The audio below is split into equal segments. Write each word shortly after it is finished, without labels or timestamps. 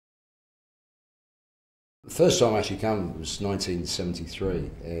The first time I actually came was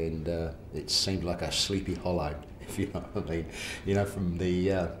 1973, and it seemed like a sleepy hollow, if you know what I mean. You know, from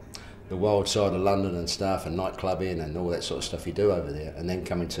the wild side of London and stuff, and nightclubbing and all that sort of stuff you do over there, and then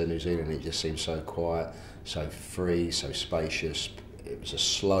coming to New Zealand, it just seemed so quiet, so free, so spacious. It was a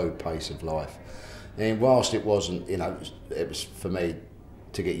slow pace of life, and whilst it wasn't, you know, it was for me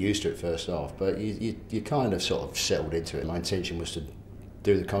to get used to it first off, but you kind of sort of settled into it. My intention was to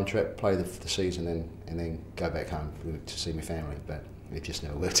do the contract, play the season, and then go back home to see my family, but it just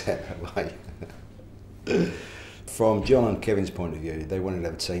never worked out that way. From John and Kevin's point of view, they wanted to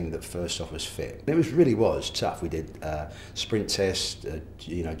have a team that first off was fit. It really was tough. We did sprint tests,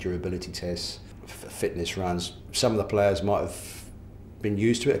 you know, durability tests, fitness runs. Some of the players might have been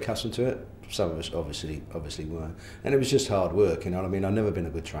used to it, accustomed to it. Some of us obviously weren't, and it was just hard work. You know what I mean? I've never been a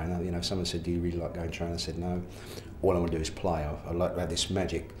good trainer. You know, someone said, "Do you really like going train?" I said, "No. All I want to do is play. I like to have this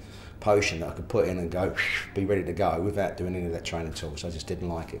magic potion that I could put in and go, be ready to go without doing any of that training tools." I just didn't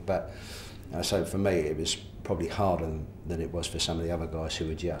like it. But so for me, it was probably harder than it was for some of the other guys who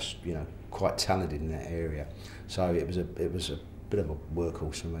were just, you know, quite talented in that area. So it was a bit of a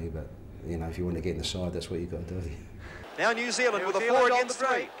workhorse for me. But you know, if you want to get in the side, that's what you've got to do. Now New Zealand with a 4 against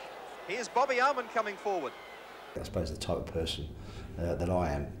 3. Here's Bobby Almond coming forward. I suppose the type of person that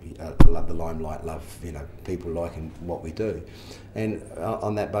I am, I love the limelight, love, you know, people liking what we do, and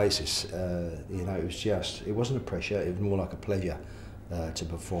on that basis, you know, it wasn't a pressure, it was more like a pleasure to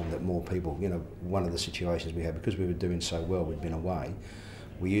perform. That more people, you know, one of the situations we had, because we were doing so well, we'd been away,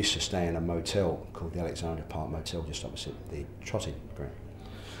 we used to stay in a motel called the Alexandra Park Motel just opposite the trotting ground.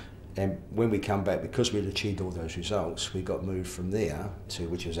 And when we come back, because we'd achieved all those results, we got moved from there to,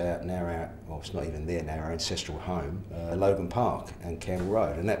 which was well, it's not even there now, our ancestral home, Logan Park and Campbell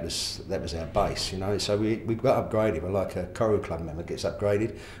Road, and that was our base, you know. So we got upgraded. We're like a Coral Club member gets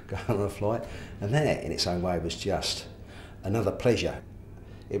upgraded, going on a flight, and that in its own way was just another pleasure.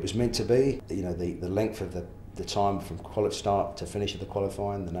 It was meant to be, you know, the length of the time from start to finish of the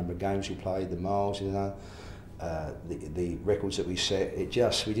qualifying, the number of games we played, the miles, you know. The records that we set,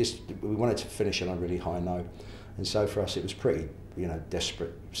 we wanted to finish on a really high note, and so for us it was pretty, you know,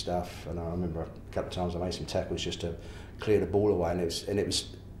 desperate stuff. And I remember a couple of times I made some tackles just to clear the ball away, and it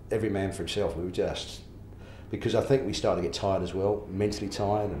was every man for himself. We were just, because I think we started to get tired as well, mentally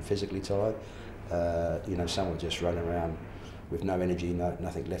tired and physically tired. You know, some were just running around with no energy,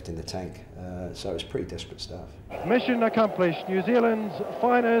 nothing left in the tank. So it was pretty desperate stuff. Mission accomplished. New Zealand's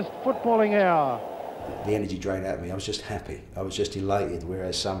finest footballing hour. The energy drained out of me. I was just happy. I was just elated.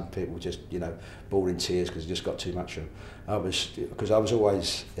 Whereas some people just, you know, bawled in tears because it just got too much of them. Because I was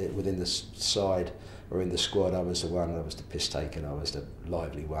always within the side or in the squad. I was the one. I was the piss taker. I was the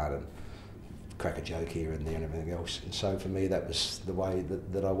lively one and crack a joke here and there and everything else. And so for me, that was the way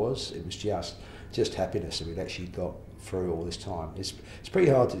that I was. It was just happiness that we'd actually got through all this time. It's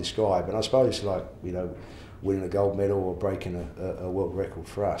pretty hard to describe. And I suppose, like, you know, winning a gold medal or breaking a world record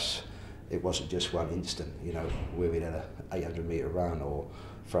for us, it wasn't just one instant, you know, where we'd had a 800-metre run or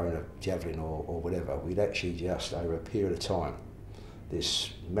thrown a javelin or whatever. We'd actually just, over a period of time,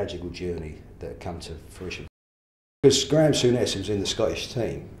 this magical journey that had come to fruition. Because Graham Souness, who was in the Scottish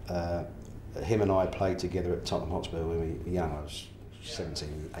team, him and I played together at Tottenham Hotspur when we were young. I was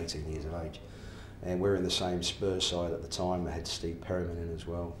 17, 18 years of age. And we were in the same Spurs side at the time. I had Steve Perryman in as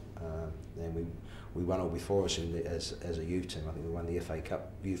well. And we won all before us as a youth team. I think we won the FA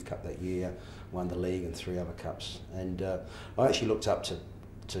Cup, Youth Cup that year, won the league and 3 other cups. And I actually looked up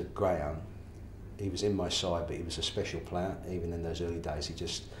to Graham. He was in my side, but he was a special player. Even in those early days, he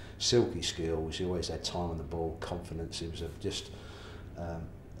just silky skills. He always had time on the ball, confidence. He was just a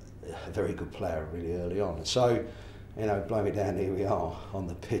very good player really early on. And so, you know, blow me down, here we are on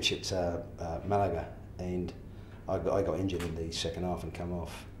the pitch at Malaga, and I got injured in the second half and come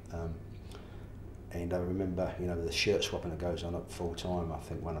off. And I remember, you know, the shirt swapping that goes on at full time. I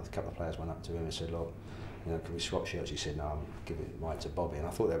think a couple of players went up to him and said, "Look, you know, can we swap shirts?" He said, "No, I'm giving mine to Bobby." And I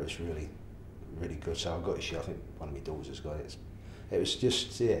thought that was really, really good. So I got his shirt. I think one of my daughters has got it. It was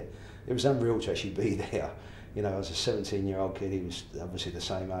just, yeah, it was unreal to actually be there. You know, I was a 17-year-old kid. He was obviously the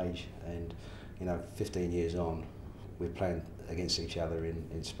same age, and you know, 15 years on, we're playing against each other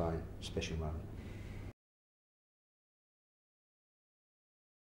in Spain. Special moment.